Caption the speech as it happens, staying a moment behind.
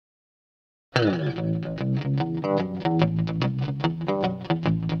Ever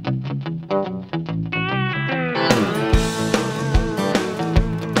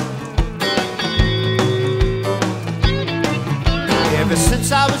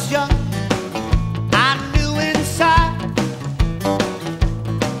since I was young, I knew inside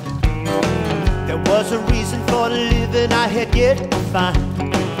there was a reason for the living I had yet to find.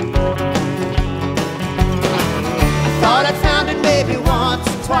 I thought I found it maybe once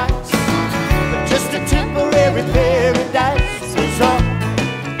or twice, but just a temporary paradise was all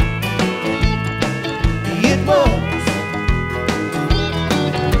it was.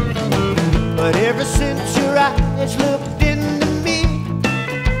 But ever since your eyes looked into me,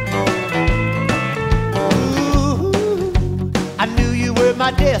 I knew you were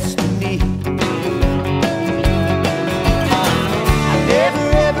my destiny. I never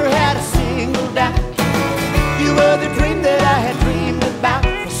ever had a single doubt. You were the dream that I had dreamed about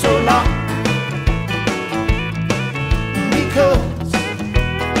for so long. Because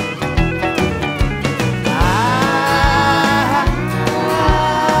I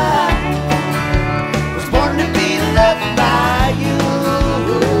was born to be loved by you.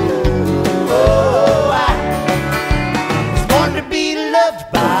 Oh, I was born to be loved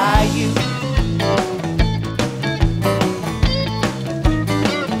by you.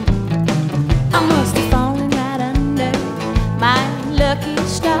 I must have fallen right under my lucky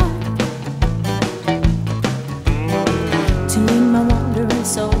star to lead my wandering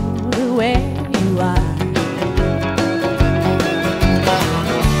soul to where you are.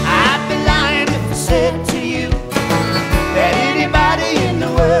 I'd be lying if I said to you that anybody in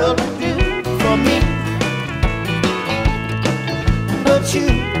the world would do for me but you.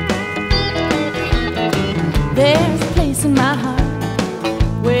 There's a place in my heart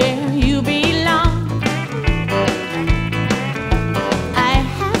where you belong. I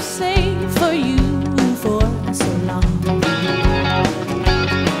have saved for you for so long.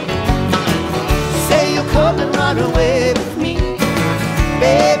 Say you'll come and run away with me.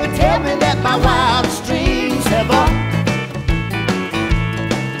 Baby, tell me that my wildest dreams have all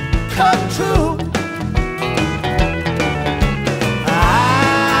come true.